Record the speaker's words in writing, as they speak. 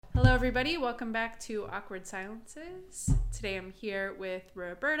Hello, everybody. Welcome back to Awkward Silences. Today I'm here with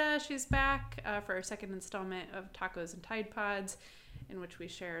Roberta. She's back for our second installment of Tacos and Tide Pods, in which we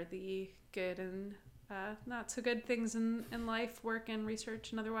share the good and not so good things in life, work, and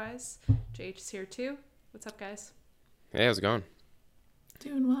research, and otherwise. JH is here too. What's up, guys? Hey, how's it going?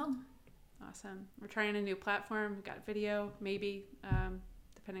 Doing well. Awesome. We're trying a new platform. We've got video, maybe,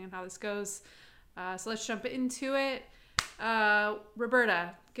 depending on how this goes. So let's jump into it.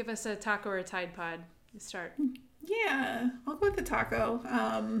 Roberta, give us a taco or a Tide Pod. You start. Yeah, I'll go with the taco.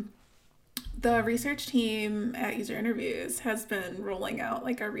 The research team at User Interviews has been rolling out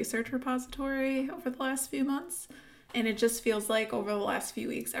like our research repository over the last few months. And it just feels like over the last few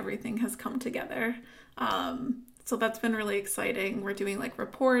weeks, everything has come together. So that's been really exciting. We're doing like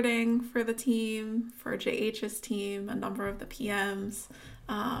reporting for the team, for JH's team, a number of the PMs.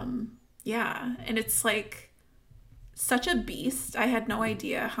 Yeah, and it's like such a beast. I had no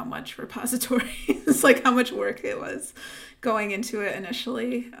idea how much repositories, like how much work it was going into it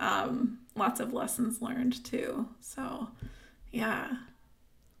initially. Lots of lessons learned too. So, yeah.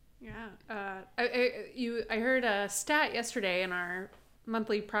 Yeah. I heard a stat yesterday in our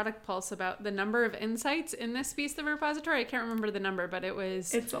monthly product pulse about the number of insights in this piece of repository. I can't remember the number, but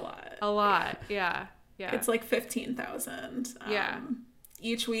it's a lot. A lot. Yeah. It's like 15,000. Yeah.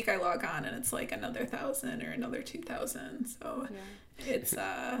 Each week I log on and it's like another 1,000 or another 2,000. So it's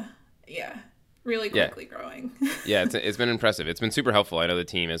really quickly growing. Yeah, it's been impressive. It's been super helpful. I know the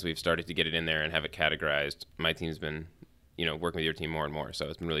team, as we've started to get it in there and have it categorized, my team's been, working with your team more and more. So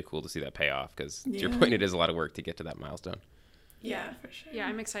it's been really cool to see that pay off because to your point, it is a lot of work to get to that milestone. Yeah, for sure. Yeah,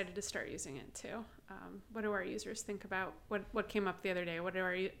 I'm excited to start using it too. What do our users think about what came up the other day? What do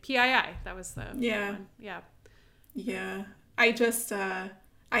our PII? That was the one. Yeah. Yeah. I just,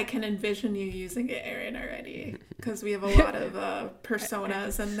 I can envision you using it, Erin, already, because we have a lot of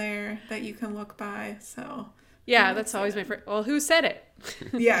personas in there that you can look by, so. Yeah, that's always my first, well, who said it?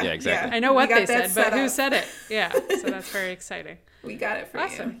 Yeah, exactly. Yeah. I know what they said, but who said it? Yeah, so that's very exciting. We got it for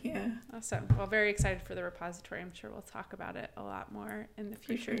you. Yeah. Awesome. Well, very excited for the repository. I'm sure we'll talk about it a lot more in the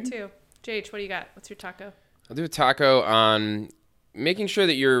future, too. JH, what do you got? What's your taco? I'll do a taco on making sure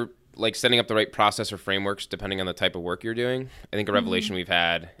that you're like setting up the right process or frameworks depending on the type of work you're doing. I think a revelation we've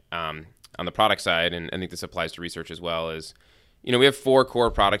had on the product side, and I think this applies to research as well, is, we have 4 core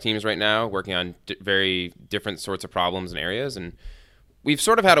product teams right now working on very different sorts of problems and areas. And we've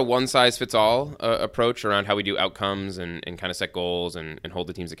sort of had a one-size-fits-all approach around how we do outcomes and kind of set goals and hold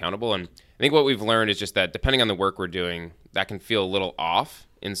the teams accountable. And I think what we've learned is just that depending on the work we're doing, that can feel a little off.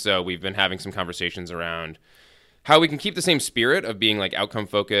 And so we've been having some conversations around how we can keep the same spirit of being like outcome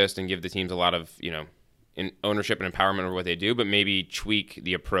focused and give the teams a lot of, in ownership and empowerment over what they do, but maybe tweak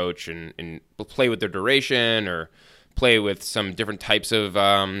the approach and play with their duration or play with some different types of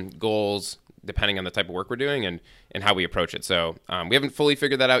goals depending on the type of work we're doing and how we approach it. So we haven't fully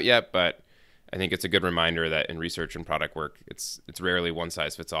figured that out yet, but I think it's a good reminder that in research and product work, it's rarely one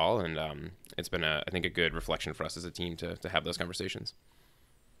size fits all. And it's been, I think, a good reflection for us as a team to have those conversations.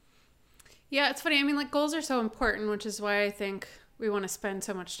 Yeah, it's funny. I mean, like, goals are so important, which is why I think we want to spend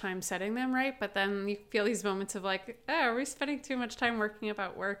so much time setting them, right? But then you feel these moments of like, are we spending too much time working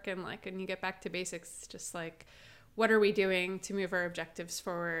about work? And like, and you get back to basics, it's just like, what are we doing to move our objectives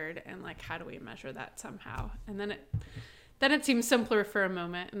forward? And like, how do we measure that somehow? And then it seems simpler for a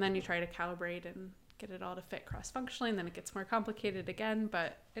moment. And then you try to calibrate and get it all to fit cross-functionally. And then it gets more complicated again.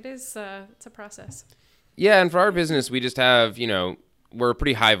 But it's a process. Yeah. And for our business, we just have, we're a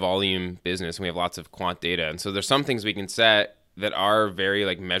pretty high volume business and we have lots of quant data. And so there's some things we can set that are very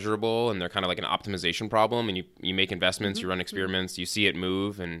like measurable and they're kind of like an optimization problem. And you make investments, you run experiments, you see it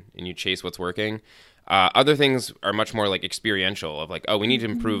move and you chase what's working. Other things are much more like experiential of like, we need to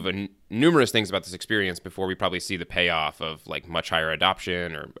improve numerous things about this experience before we probably see the payoff of like much higher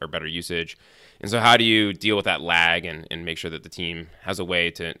adoption or better usage. And so how do you deal with that lag and make sure that the team has a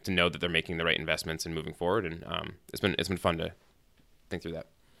way to know that they're making the right investments and moving forward? And it's been fun to think through that.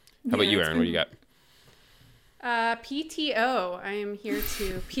 How about you, Erin? What do you got? PTO. I am here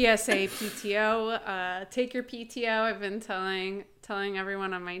to PSA PTO. Take your PTO. I've been telling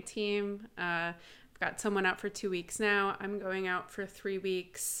everyone on my team. I've got someone out for 2 weeks now. I'm going out for 3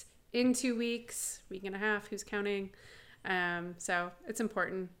 weeks in 2 weeks, week and a half. Who's counting? So it's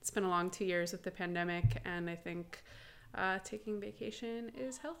important. It's been a long 2 years with the pandemic, and I think taking vacation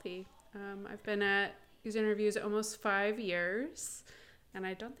is healthy. I've been at User Interviews almost 5 years. And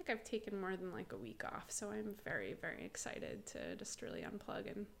I don't think I've taken more than like a week off. So I'm very, very excited to just really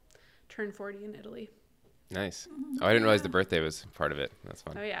unplug and turn 40 in Italy. Nice. Oh, I didn't realize the birthday was part of it. That's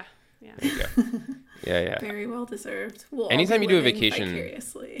fun. Oh, yeah. There you go. Yeah. Very well deserved. We'll anytime you do a vacation,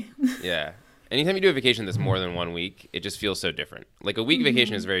 vicariously Yeah. Anytime you do a vacation that's more than 1 week, it just feels so different. Like a week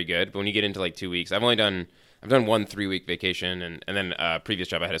vacation is very good, but when you get into like 2 weeks, I've done 1 3-week vacation, and then previous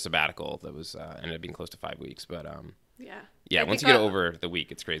job I had a sabbatical that was ended up being close to 5 weeks. But yeah, once you get over the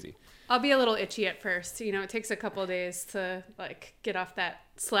week, it's crazy. I'll be a little itchy at first. You know, it takes a couple of days to like get off that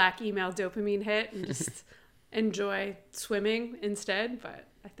Slack email dopamine hit and just enjoy swimming instead. But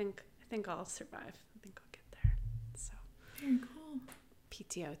I think I'll survive. I think I'll get there. So Very cool.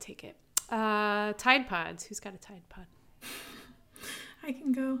 PTO, take it. Tide Pods. Who's got a Tide Pod? I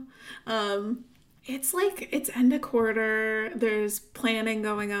can go. It's end of quarter. There's planning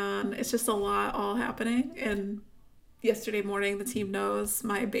going on. It's just a lot all happening. And yesterday morning, the team knows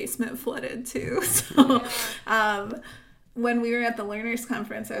my basement flooded too. So when we were at the Learners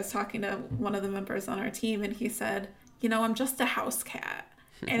Conference, I was talking to one of the members on our team, and he said, I'm just a house cat.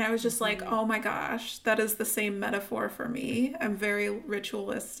 And I was just like, oh my gosh, that is the same metaphor for me. I'm very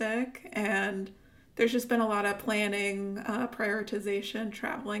ritualistic, and there's just been a lot of planning, prioritization,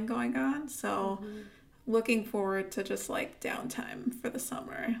 traveling going on. So looking forward to just like downtime for the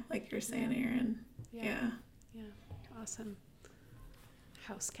summer, like you're saying, Erin. Yeah. Awesome.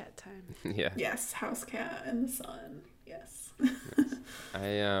 House cat time. Yeah. Yes, house cat in the sun. Yes.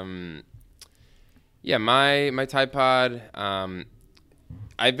 My Tide Pod,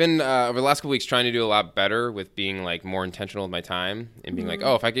 I've been over the last couple weeks trying to do a lot better with being like more intentional with my time and being like,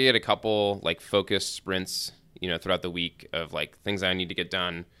 if I could get a couple like focused sprints, throughout the week of like things I need to get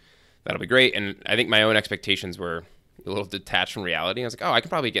done, that'll be great. And I think my own expectations were a little detached from reality. I was like, I could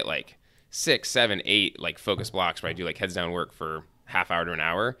probably get like 6, 7, 8 like focus blocks where I do like heads down work for half hour to an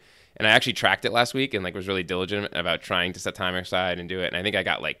hour. And I actually tracked it last week and like was really diligent about trying to set time aside and do it. And I think I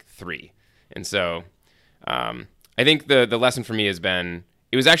got like 3. And so I think the lesson for me has been,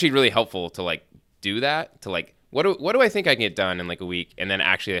 it was actually really helpful to like do that, to like, what do I think I can get done in like a week, and then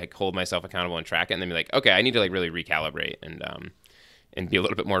actually like hold myself accountable and track it, and then be like, okay, I need to like really recalibrate and be a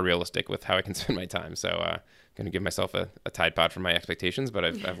little bit more realistic with how I can spend my time. So going to give myself a Tide Pod for my expectations, but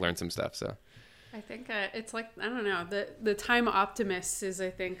I've learned some stuff. So I think it's like, I don't know, the time optimist is, I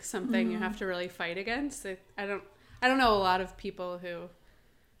think, something you have to really fight against. I don't know a lot of people who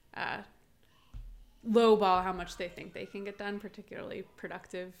lowball how much they think they can get done, particularly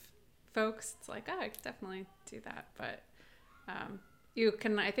productive folks. It's like, I could definitely do that. But you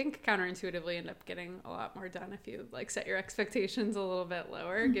can, I think, counterintuitively end up getting a lot more done if you like set your expectations a little bit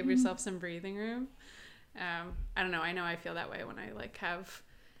lower, give yourself some breathing room. I don't know. I know I feel that way when I like have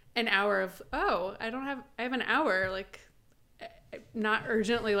an hour of, I have an hour, like not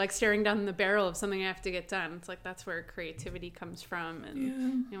urgently like staring down the barrel of something I have to get done. It's like, that's where creativity comes from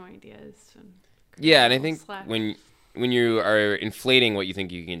and ideas. And and I think when you are inflating what you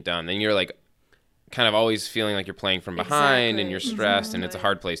think you can get done, then you're like kind of always feeling like you're playing from behind and you're stressed and it's a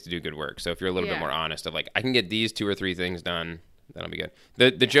hard place to do good work. So if you're a little bit more honest of like, I can get these 2 or 3 things done, that'll be good.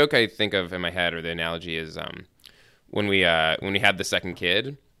 The joke I think of in my head, or the analogy, is when we had the second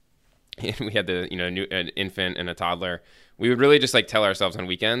kid and we had an infant and a toddler, we would really just like tell ourselves on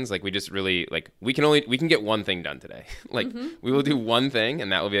weekends, like we just really like, we can get one thing done today. Like we will do one thing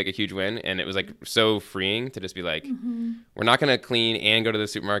and that will be like a huge win. And it was like so freeing to just be like, we're not going to clean and go to the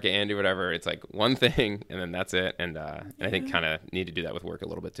supermarket and do whatever. It's like one thing and then that's it. And I think kind of need to do that with work a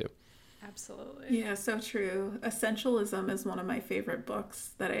little bit too. Absolutely. Yeah, so true. Essentialism is one of my favorite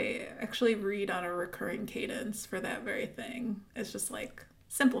books that I actually read on a recurring cadence for that very thing. It's just like,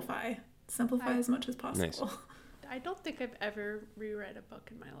 simplify as much as possible. Nice. I don't think I've ever reread a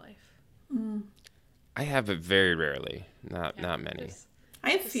book in my life. I have it very rarely. Not many.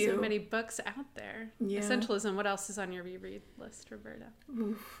 I have few. So many books out there. Yeah. Essentialism. What else is on your reread list, Roberta?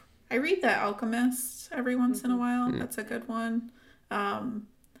 Oof. I read The Alchemist every once in a while. That's a good one.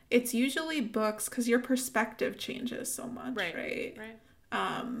 It's usually books because your perspective changes so much, right?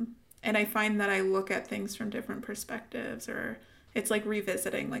 And I find that I look at things from different perspectives, or it's like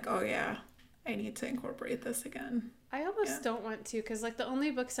revisiting, like, oh yeah, I need to incorporate this again. I almost don't want to, because like the only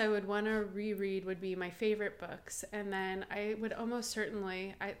books I would want to reread would be my favorite books, and then I would almost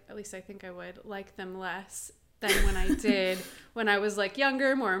certainly, at least I think I would, like them less than when I did when I was like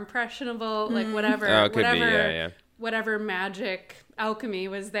younger, more impressionable, like whatever magic alchemy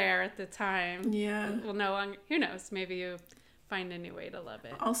was there at the time. Yeah. Well, no, who knows? Maybe you find a new way to love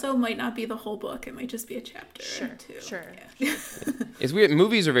it. Also, might not be the whole book. It might just be a chapter. Sure. Yeah. It's weird.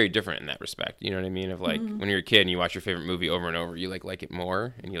 Movies are very different in that respect. You know what I mean? Of like when you're a kid and you watch your favorite movie over and over, you like it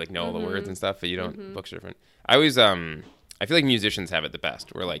more and you like know all the words and stuff, but you don't. Books are different. I always I feel like musicians have it the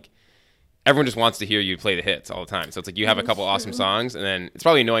best. Where like everyone just wants to hear you play the hits all the time. So it's like you have a couple awesome songs, and then it's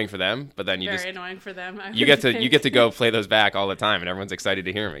probably annoying for them, but then Very annoying for them. You get to go play those back all the time, and everyone's excited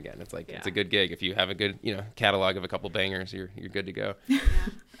to hear them again. It's like it's a good gig if you have a good catalog of a couple bangers. You're good to go. Yeah,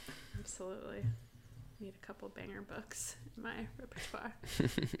 absolutely. Need a couple banger books in my repertoire.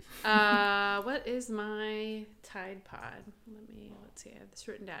 What is my Tide Pod? Let's see. I have this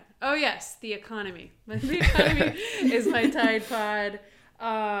written down. Oh yes, the economy. The economy is my Tide Pod.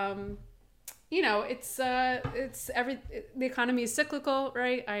 The economy is cyclical,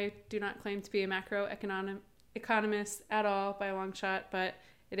 right? I do not claim to be a economist at all by a long shot, but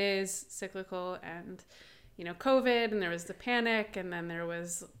it is cyclical. And COVID, and there was the panic, and then there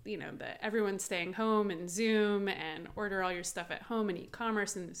was everyone staying home and Zoom and order all your stuff at home and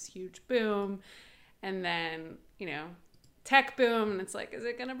e-commerce and this huge boom, and then tech boom, and it's like, is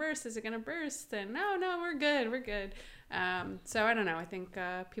it gonna burst? And no, we're good. So I don't know. I think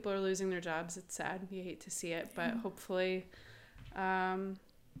people are losing their jobs. It's sad. You hate to see it, but hopefully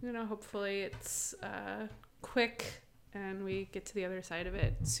it's quick and we get to the other side of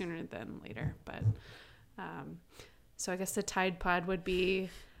it sooner than later. But so I guess the Tide Pod would be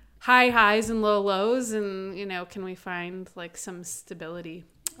high highs and low lows, and can we find like some stability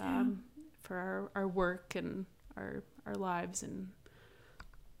for our work and our lives and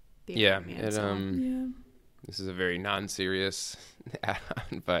the economy and so on. This is a very non-serious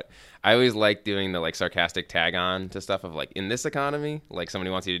add-on, but I always like doing the like sarcastic tag on to stuff of like, in this economy, like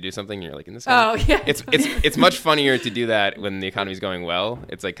somebody wants you to do something and you're like, in this economy. Oh yeah. It's much funnier to do that when the economy's going well.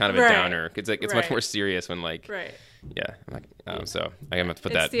 It's like kind of a downer. It's like, it's much more serious when like, yeah. I'm like, so I have to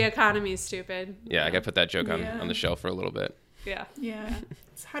put that. It's the economy is stupid. Yeah. I got to put that joke on the shelf for a little bit. Yeah. Yeah.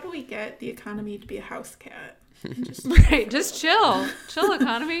 So how do we get the economy to be a house cat? Just chill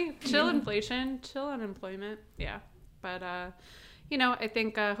economy, chill inflation, chill unemployment. Yeah. But I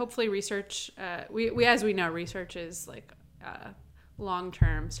think hopefully research, we as we know, research is like long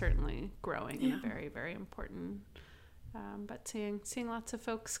term certainly growing and a very, very important, but seeing lots of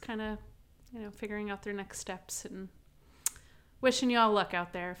folks kind of figuring out their next steps, and wishing you all luck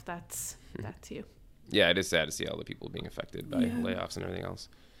out there if that's you. Yeah, it is sad to see all the people being affected by layoffs and everything else.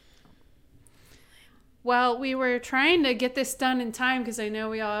 Well, we were trying to get this done in time because I know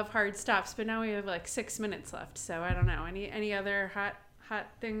we all have hard stops, but now we have like 6 minutes left. So I don't know. Any other hot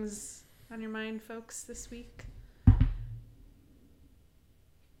things on your mind, folks, this week?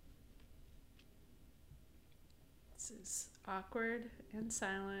 This is awkward and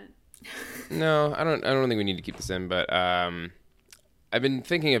silent. No, I don't think we need to keep this in, but I've been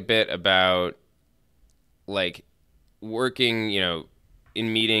thinking a bit about like working,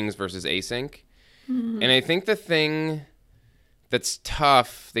 in meetings versus async. And I think the thing that's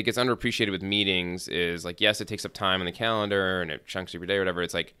tough, that gets underappreciated with meetings is like, yes, it takes up time on the calendar and it chunks your day or whatever.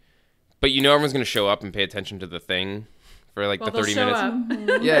 It's like, but everyone's going to show up and pay attention to the thing for like the 30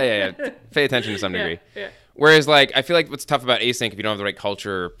 minutes. Yeah. Pay attention to some degree. Yeah. Whereas like, I feel like what's tough about async, if you don't have the right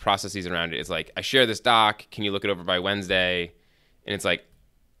culture processes around it, is like, I share this doc. Can you look it over by Wednesday? And it's like,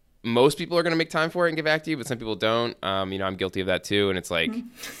 most people are going to make time for it and get back to you, but some people don't. I'm guilty of that too. And it's like,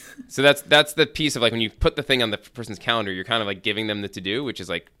 so that's the piece of like, when you put the thing on the person's calendar, you're kind of like giving them the to-do, which is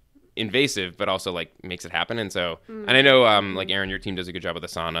like invasive, but also like makes it happen. And so, and I know like Erin, your team does a good job with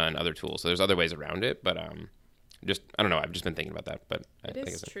Asana and other tools. So there's other ways around it, but I don't know. I've just been thinking about that, but it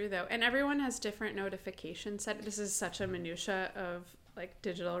is true though. And everyone has different notification set. This is such a minutia of like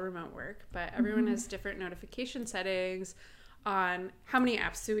digital remote work, but everyone has different notification settings on how many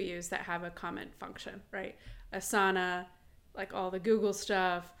apps do we use that have a comment function, right? Asana, like all the Google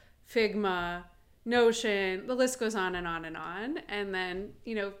stuff, Figma, Notion, the list goes on and on and on. And then,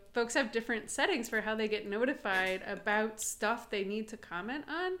 folks have different settings for how they get notified about stuff they need to comment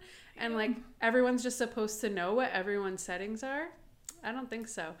on. And like, everyone's just supposed to know what everyone's settings are. I don't think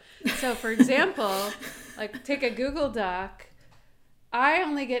so. So for example, like take a Google Doc. I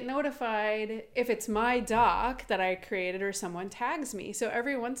only get notified if it's my doc that I created or someone tags me. So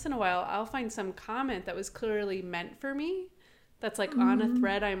every once in a while, I'll find some comment that was clearly meant for me that's like on a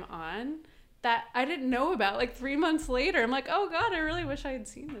thread I'm on that I didn't know about like 3 months later. I'm like, oh God, I really wish I had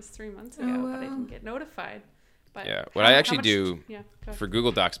seen this 3 months ago, but I didn't get notified. But yeah, what I actually do for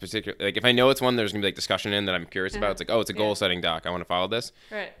Google Docs particularly, like if I know it's one there's going to be like discussion in that I'm curious about, it's like, oh, it's a goal setting doc, I want to follow this,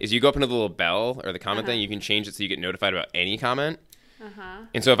 is you go up into the little bell or the comment thing, you can change it so you get notified about any comment.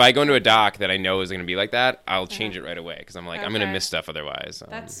 And so if I go into a doc that I know is going to be like that, I'll change it right away because I'm like, I'm going to miss stuff otherwise.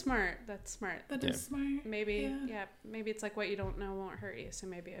 That's smart. That is smart. Maybe, maybe it's like what you don't know won't hurt you. So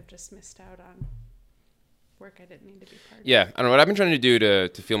maybe I've just missed out on work I didn't need to be part of. Yeah, I don't know what I've been trying to do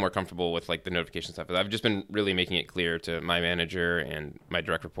to feel more comfortable with like the notification stuff. I've just been really making it clear to my manager and my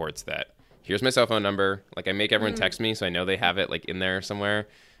direct reports that here's my cell phone number. Like I make everyone text me so I know they have it like in there somewhere.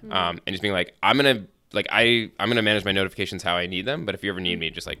 And just being like, I'm gonna manage my notifications how I need them. But if you ever need me,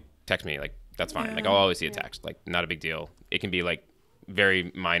 just like text me. Like that's fine. Like I'll always see a text. Like not a big deal. It can be like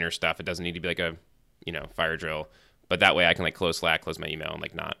very minor stuff. It doesn't need to be like a fire drill. But that way I can like close Slack, close my email, and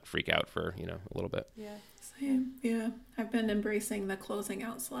like not freak out for a little bit. Yeah. Same. Yeah. I've been embracing the closing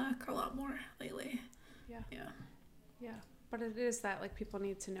out Slack a lot more lately. Yeah. But it is that like people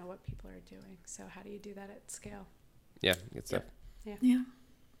need to know what people are doing. So how do you do that at scale? Yeah, good stuff. Yeah.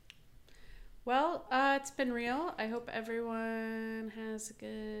 Well, it's been real. I hope everyone has a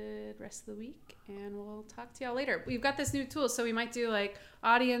good rest of the week, and we'll talk to y'all later. We've got this new tool, so we might do like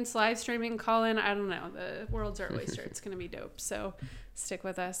audience live streaming, call in. I don't know. The world's our oyster. It's going to be dope. So stick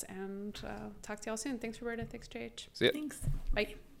with us, and talk to y'all soon. Thanks, Roberta. Thanks, JH. See ya. Thanks. Bye.